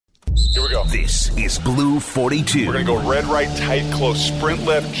go. This is Blue 42. We're going to go red, right, tight, close, sprint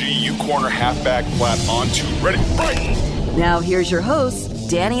left, G, U corner, halfback, flat, on two. Ready, fight! Now here's your hosts,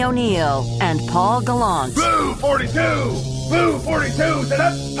 Danny O'Neill and Paul Gallant. Blue 42! Blue 42!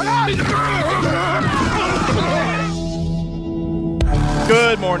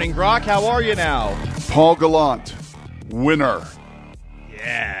 Good morning, Brock. How are you now? Paul Gallant, winner.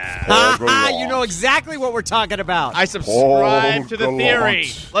 Yeah. You know exactly what we're talking about. I subscribe to the theory.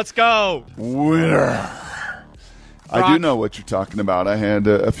 Let's go. Winner. Brock. I do know what you're talking about. I had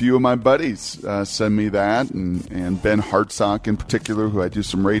a few of my buddies send me that, and Ben Hartsock in particular, who I do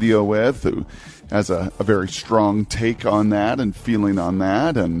some radio with, who has a very strong take on that and feeling on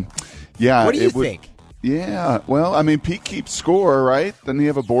that. And yeah, what do you think? Yeah, well, I mean, Pete keeps score, right? Doesn't he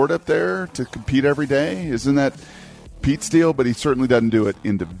have a board up there to compete every day? Isn't that Pete's deal? But he certainly doesn't do it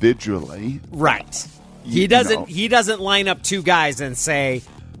individually. Right. He doesn't line up two guys and say,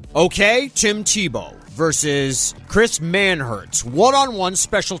 okay, Tim Tebow versus Chris Manhertz, one-on-one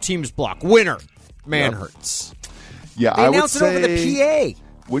special teams block. Winner, Manhertz. Yeah, They I would announced it over the PA.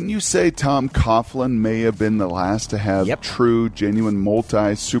 Wouldn't you say Tom Coughlin may have been the last to have true, genuine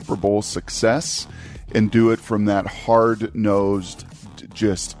multi-Super Bowl success and do it from that hard-nosed,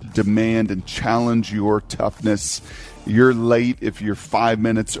 just demand and challenge your toughness? You're late if you're 5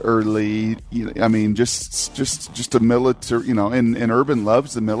 minutes early. I mean, just a military, and Urban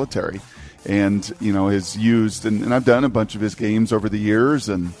loves the military and, has used, and I've done a bunch of his games over the years,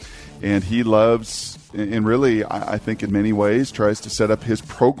 and he loves, and really, I think in many ways, tries to set up his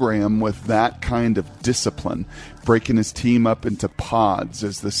program with that kind of discipline, breaking his team up into pods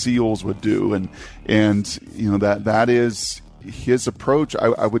as the SEALs would do, and that is his approach.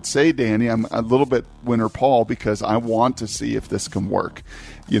 I would say, Danny, I'm a little bit winner Paul because I want to see if this can work.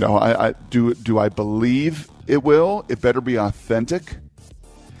 Do I believe it will? It better be authentic.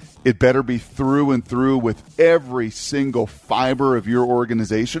 It better be through and through with every single fiber of your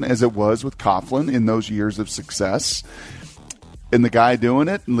organization, as it was with Coughlin in those years of success. And the guy doing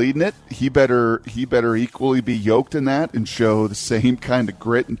it and leading it, he better equally be yoked in that and show the same kind of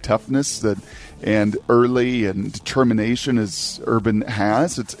grit and toughness and early and determination as Urban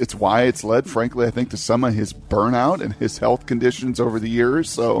has. It's why it's led, frankly, I think, to some of his burnout and his health conditions over the years.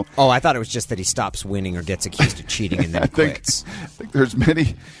 So, I thought it was just that he stops winning or gets accused of cheating and then quits. I think there's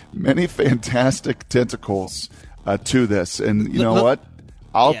many fantastic tentacles to this, and you know what?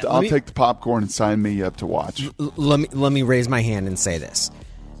 I'll take the popcorn and sign me up to watch. Let me raise my hand and say this.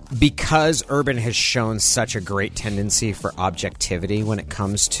 Because Urban has shown such a great tendency for objectivity when it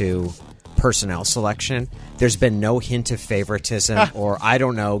comes to personnel selection, there's been no hint of favoritism or, I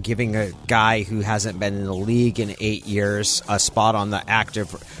don't know, giving a guy who hasn't been in the league in 8 years a spot on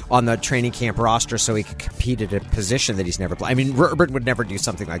the training camp roster so he could compete at a position that he's never played. I mean, Urban would never do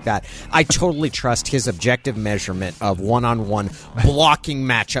something like that. I totally trust his objective measurement of one-on-one blocking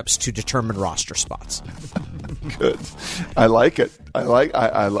matchups to determine roster spots. Good. I like it. I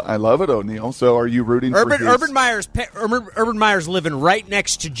love it, O'Neill. So are you rooting for his... Urban Meyer's living right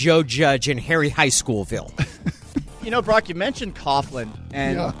next to Joe Judge in Harry High Schoolville. Brock, you mentioned Coughlin,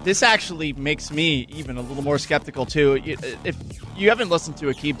 and this actually makes me even a little more skeptical, too. If you haven't listened to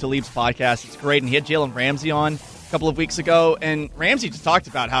Aqib Talib's podcast, it's great, and he had Jalen Ramsey on a couple of weeks ago, and Ramsey just talked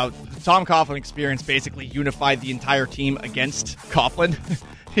about how the Tom Coughlin experience basically unified the entire team against Coughlin.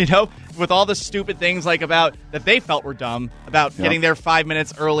 With all the stupid things about that they felt were dumb, about getting there 5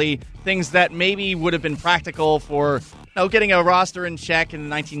 minutes early, things that maybe would have been practical for getting a roster in check in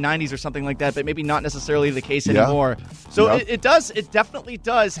the 1990s or something like that, but maybe not necessarily the case anymore. So it definitely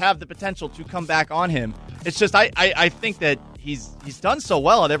does have the potential to come back on him. It's just I think that he's done so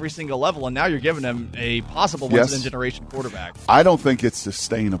well at every single level, and now you're giving him a possible once-in-a-generation quarterback. I don't think it's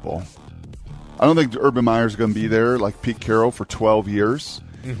sustainable. I don't think Urban Meyer's going to be there like Pete Carroll for 12 years.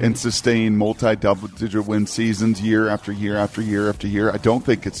 And sustain multi-double-digit win seasons year after year after year after year. I don't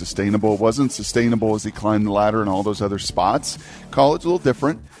think it's sustainable. It wasn't sustainable as he climbed the ladder in all those other spots. College a little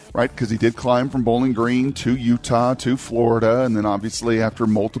different, right? Because he did climb from Bowling Green to Utah to Florida, and then obviously after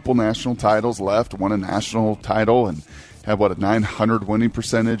multiple national titles won a national title and had, a 900 winning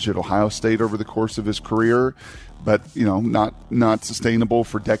percentage at Ohio State over the course of his career. But, not sustainable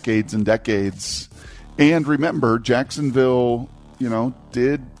for decades and decades. And remember, Jacksonville...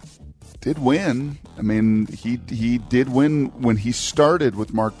 did win. I mean, he did win when he started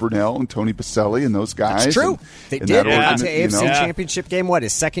with Mark Brunell and Tony Baselli and those guys. That's true. They did. Yeah. To AFC Championship game,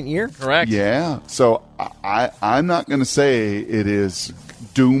 his second year? Correct. Yeah. So I'm not going to say it is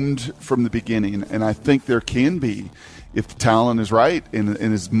doomed from the beginning, and I think there can be, if the talent is right, and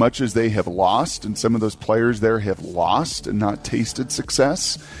as much as they have lost, and some of those players there have lost and not tasted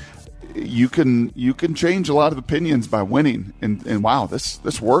success, you can change a lot of opinions by winning. And wow,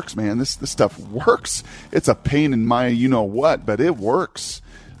 this works, man. This stuff works. It's a pain in my you-know-what, but it works.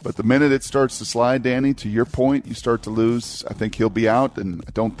 But the minute it starts to slide, Danny, to your point, you start to lose. I think he'll be out, and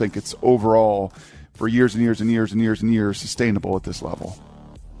I don't think it's overall for years and years and years and years and years sustainable at this level.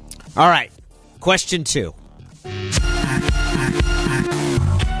 All right, question 2.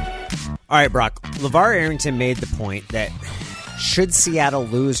 All right, Brock. LeVar Arrington made the point that should Seattle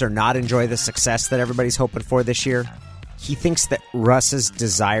lose or not enjoy the success that everybody's hoping for this year, he thinks that Russ's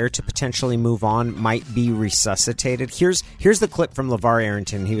desire to potentially move on might be resuscitated. Here's the clip from LeVar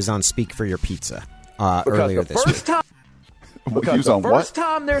Arrington. He was on Speak for Your Pizza earlier this week. Because the first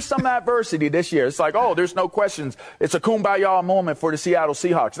time there's some adversity this year, it's like, oh, there's no questions. It's a kumbaya moment for the Seattle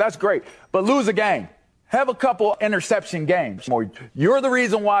Seahawks. That's great. But lose a game. Have a couple interception games. You're the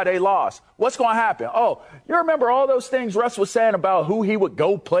reason why they lost. What's going to happen? Oh, you remember all those things Russ was saying about who he would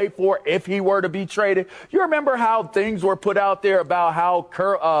go play for if he were to be traded? You remember how things were put out there about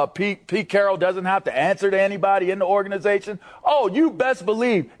how Pete Carroll doesn't have to answer to anybody in the organization? Oh, you best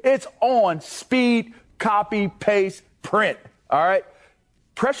believe it's on speed, copy, paste, print. All right?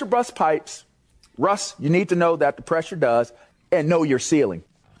 Pressure bust pipes. Russ, you need to know that the pressure does, and know your ceiling.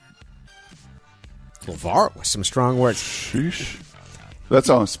 LeVar with some strong words. Sheesh. That's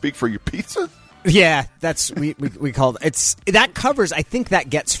on Speak for Your Pizza? Yeah, that's we called it's that covers. I think that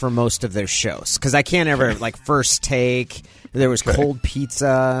gets for most of their shows because I can't ever like First Take. There was Cold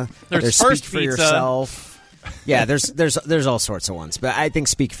Pizza. There's First Speak for Pizza. Yourself. Yeah, there's all sorts of ones, but I think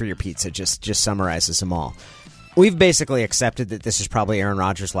Speak for Your Pizza just summarizes them all. We've basically accepted that this is probably Aaron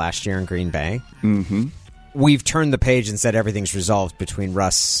Rodgers last year in Green Bay. Mm-hmm. We've turned the page and said everything's resolved between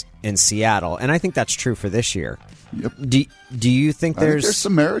Russ and Seattle, and I think that's true for this year. Yep. Do you think there's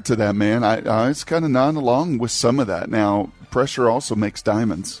some merit to that, man? I was kind of nodding along with some of that. Now, pressure also makes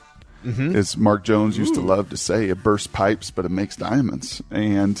diamonds. Mm-hmm. As Mark Jones used to love to say, it bursts pipes, but it makes diamonds.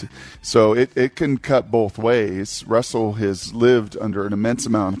 And so it can cut both ways. Russell has lived under an immense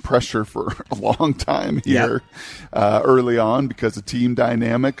amount of pressure for a long time here early on because of team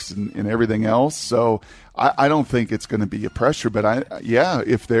dynamics and everything else. So I don't think it's going to be a pressure. But,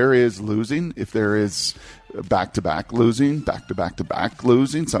 if there is losing, if there is back-to-back losing, back-to-back-to-back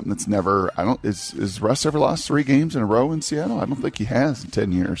losing, something that's never – is Russ ever lost 3 games in a row in Seattle? I don't think he has in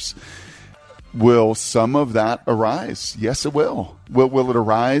 10 years. Will some of that arise? Yes, it will. Will it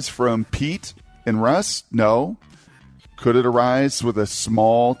arise from Pete and Russ? No. Could it arise with a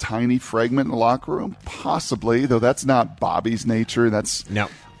small, tiny fragment in the locker room? Possibly, though that's not Bobby's nature. No.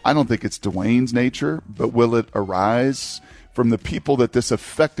 I don't think it's Dwayne's nature, but will it arise from the people that this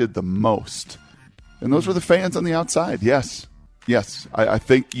affected the most? And those are the fans on the outside. Yes. I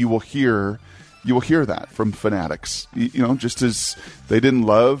think you will hear that from fanatics. Just as they didn't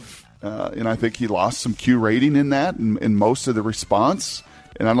love, and I think he lost some Q rating in that, and most of the response.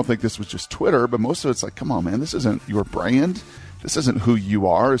 And I don't think this was just Twitter, but most of it's like, come on, man, this isn't your brand. This isn't who you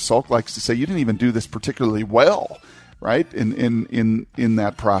are. As Salk likes to say, you didn't even do this particularly well, right? In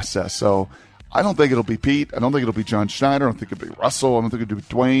that process. So I don't think it'll be Pete. I don't think it'll be John Schneider. I don't think it'll be Russell. I don't think it'll be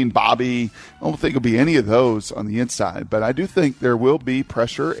Dwayne, Bobby. I don't think it'll be any of those on the inside. But I do think there will be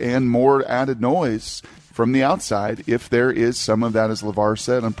pressure and more added noise from the outside if there is some of that, as LeVar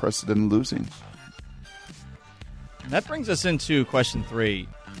said, unprecedented losing. That brings us into question 3.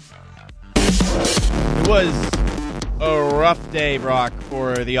 It was a rough day, Brock,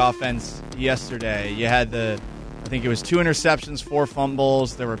 for the offense yesterday. You had I think it was 2 interceptions, 4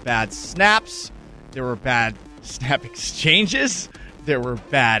 fumbles. There were bad snaps. There were bad snap exchanges. There were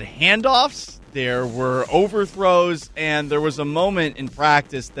bad handoffs. There were overthrows. And there was a moment in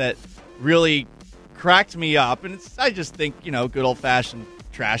practice that really cracked me up. And I just think, good old-fashioned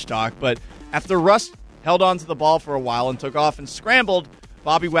trash talk. But after Russ held on to the ball for a while and took off and scrambled,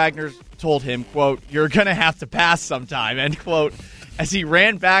 Bobby Wagner told him, quote, "You're going to have to pass sometime," end quote. As he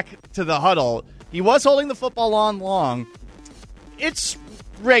ran back to the huddle, he was holding the football on long. It's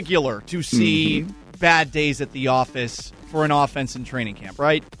regular to see bad days at the office for an offense in training camp,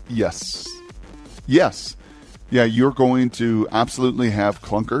 right? Yes. Yeah, you're going to absolutely have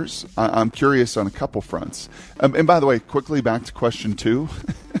clunkers. I'm curious on a couple fronts. And by the way, quickly back to question 2,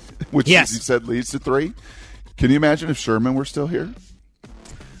 which as you said leads to 3. Can you imagine if Sherman were still here?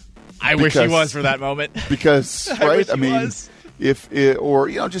 I wish he was for that moment. Because, right? I mean, was. If it, or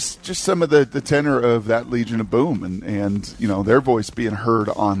just some of the tenor of that Legion of Boom and their voice being heard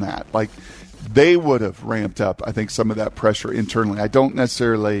on that, like they would have ramped up, I think, some of that pressure internally. I don't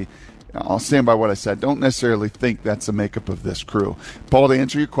necessarily I'll stand by what I said. Don't necessarily think that's the makeup of this crew. Paul, to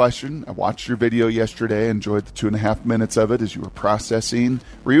answer your question, I watched your video yesterday, enjoyed the 2.5 minutes of it as you were processing.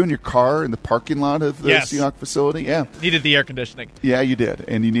 Were you in your car in the parking lot of the Seahawks facility? Yeah. Needed the air conditioning. Yeah, you did.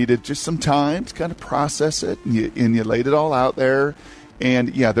 And you needed just some time to kind of process it, and you laid it all out there.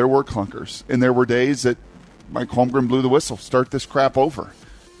 And, yeah, there were clunkers. And there were days that Mike Holmgren blew the whistle, start this crap over,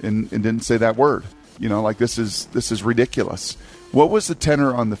 and didn't say that word. Like this is ridiculous. What was the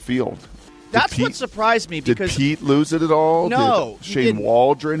tenor on the field? That's what surprised me. Because did Pete lose it at all? No. Did Shane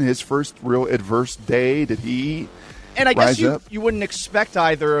Waldron, his first real adverse day, did he And I guess you wouldn't expect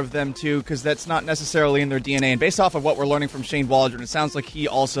either of them to, because that's not necessarily in their DNA. And based off of what we're learning from Shane Waldron, it sounds like he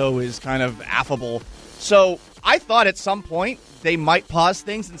also is kind of affable. So I thought at some point they might pause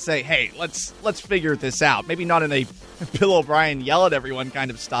things and say, hey, let's figure this out. Maybe not in a Bill O'Brien yell at everyone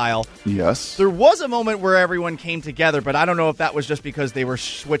kind of style. Yes. There was a moment where everyone came together, but I don't know if that was just because they were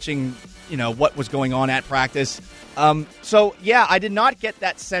switching, what was going on at practice. So, yeah, I did not get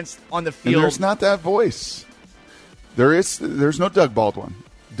that sense on the field. And there's not that voice. There's no Doug Baldwin.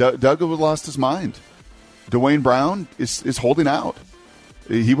 Doug lost his mind. Dwayne Brown is holding out.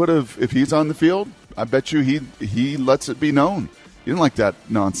 He would have, if he's on the field, I bet you he lets it be known. He didn't like that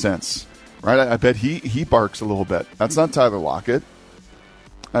nonsense, right? I bet he barks a little bit. That's not Tyler Lockett.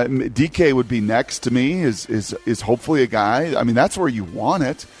 DK would be next to me. Is hopefully a guy. I mean, that's where you want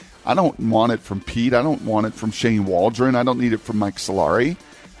it. I don't want it from Pete. I don't want it from Shane Waldron. I don't need it from Mike Solari.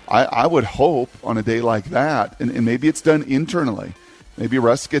 I would hope on a day like that, and maybe it's done internally. Maybe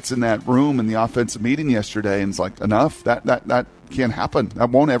Russ gets in that room in the offensive meeting yesterday and is like, enough. That can't happen. That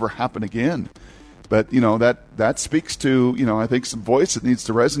won't ever happen again. But, that speaks to, I think some voice that needs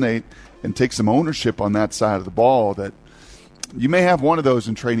to resonate and take some ownership on that side of the ball, that you may have one of those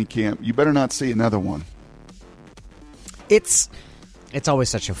in training camp. You better not see another one. It's always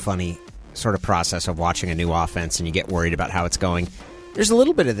such a funny sort of process of watching a new offense, and you get worried about how it's going. There's a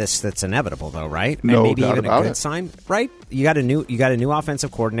little bit of this that's inevitable, though, right? No and maybe doubt even about a good it. sign, right? You got a new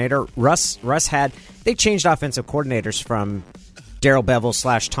offensive coordinator. Russ they changed offensive coordinators from Darrell Bevel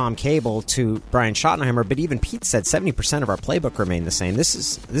 / Tom Cable to Brian Schottenheimer, but even Pete said 70% of our playbook remained the same. This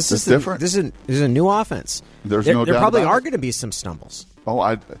is different. This is a new offense. There's there no doubt probably about are it. going to be some stumbles. Oh,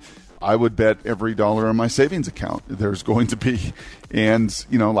 I would bet every dollar on my savings account there's going to be. And,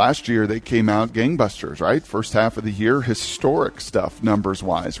 last year they came out gangbusters, right? First half of the year, historic stuff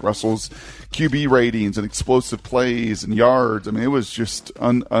numbers-wise. Russell's QB ratings and explosive plays and yards. I mean, it was just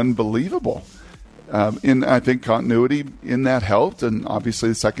unbelievable. And I think continuity in that helped. And obviously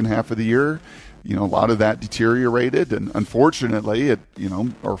the second half of the year, a lot of that deteriorated. And unfortunately,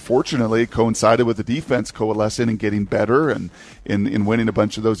 fortunately, it coincided with the defense coalescing and getting better and in winning a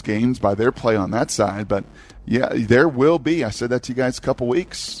bunch of those games by their play on that side. But, yeah, there will be, I said that to you guys a couple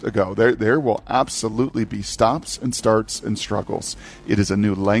weeks ago, there will absolutely be stops and starts and struggles. It is a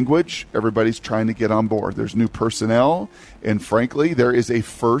new language. Everybody's trying to get on board. There's new personnel. And, frankly, there is a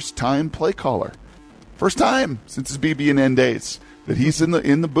first-time play caller. First time since his BB&N days that he's in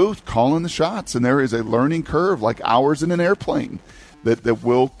the booth calling the shots, and there is a learning curve like hours in an airplane that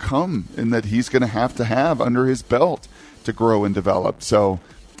will come and that he's going to have under his belt to grow and develop. So,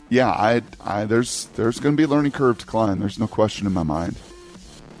 yeah, there's going to be a learning curve to climb. There's no question in my mind.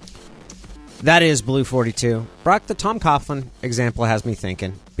 That is Blue 42. Brock, the Tom Coughlin example has me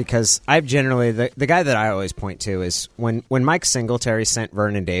thinking, because I've generally, the guy that I always point to is when Mike Singletary sent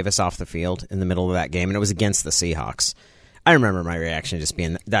Vernon Davis off the field in the middle of that game, and it was against the Seahawks. I remember my reaction just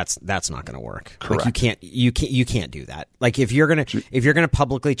being, that's not going to work. Correct. Like you can't do that. Like if you're gonna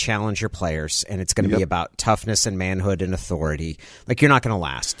publicly challenge your players, and it's going to be about toughness and manhood and authority, like you're not going to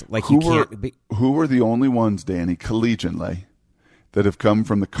last. Like who were the only ones, Danny, collegiately, that have come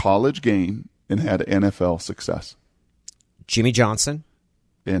from the college game and had NFL success? Jimmy Johnson.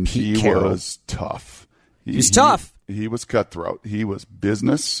 And Pete he Carroll. was tough. He's tough. He was cutthroat. He was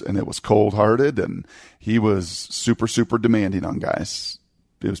business, and it was cold-hearted, and he was super, super demanding on guys.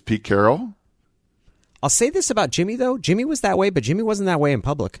 It was Pete Carroll. I'll say this about Jimmy, though. Jimmy was that way, but Jimmy wasn't that way in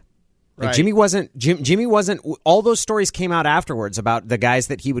public. Like Right. Jimmy wasn't. All those stories came out afterwards about the guys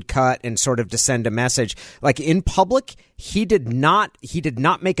that he would cut and sort of to send a message. Like in public, he did not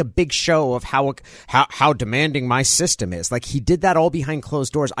make a big show of how demanding my system is. Like he did that all behind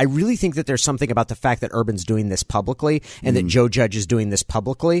closed doors. I really think that there's something about the fact that Urban's doing this publicly and that Joe Judge is doing this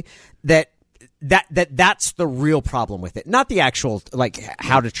publicly that's the real problem with it. Not the actual like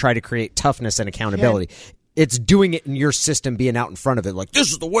how to try to create toughness and accountability. It's doing it in your system, being out in front of it. Like, this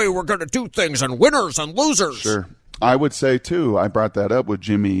is the way we're going to do things, and winners and losers. Sure. I would say, too, I brought that up with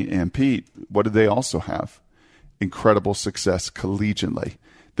Jimmy and Pete. What did they also have? Incredible success collegiately.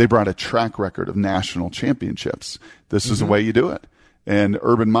 they brought a track record of national championships. This is the way you do it. And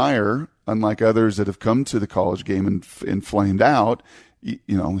Urban Meyer, unlike others that have come to the college game and flamed out,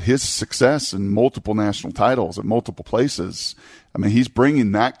 his success in multiple national titles at multiple places, I mean, he's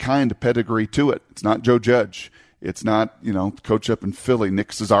bringing that kind of pedigree to it. It's not Joe Judge. It's not, coach up in Philly, Nick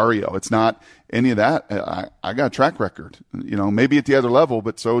Cesario. It's not any of that. I got a track record, maybe at the other level,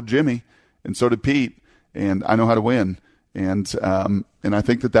 but so did Jimmy and so did Pete. And I know how to win. And I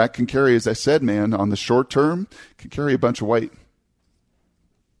think that can carry, as I said, man, on the short term, can carry a bunch of weight.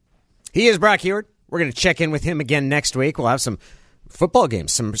 He is Brock Huard. We're going to check in with him again next week. We'll have some football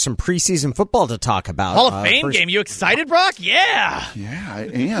games, some preseason football to talk about. Hall of Fame game. You excited, Brock? Yeah. Yeah, I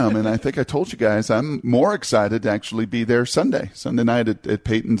am. And I think I told you guys I'm more excited to actually be there Sunday night at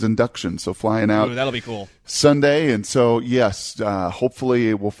Peyton's induction. So flying out. Ooh, that'll be cool. Sunday. And so, yes,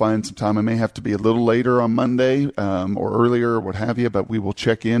 hopefully we'll find some time. I may have to be a little later on Monday or earlier or what have you, but we will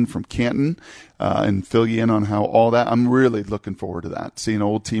check in from Canton and fill you in on how all that. I'm really looking forward to that. Seeing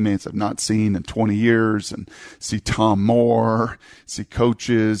old teammates I've not seen in 20 years and see Tom Moore, see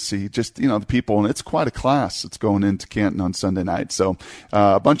coaches, see just, the people. And it's quite a class that's going into Canton on Sunday night. So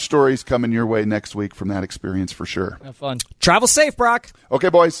a bunch of stories coming your way next week from that experience for sure. Have fun. Travel safe, Brock. Okay,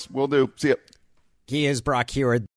 boys. We'll do. See ya. He is Brock Huard.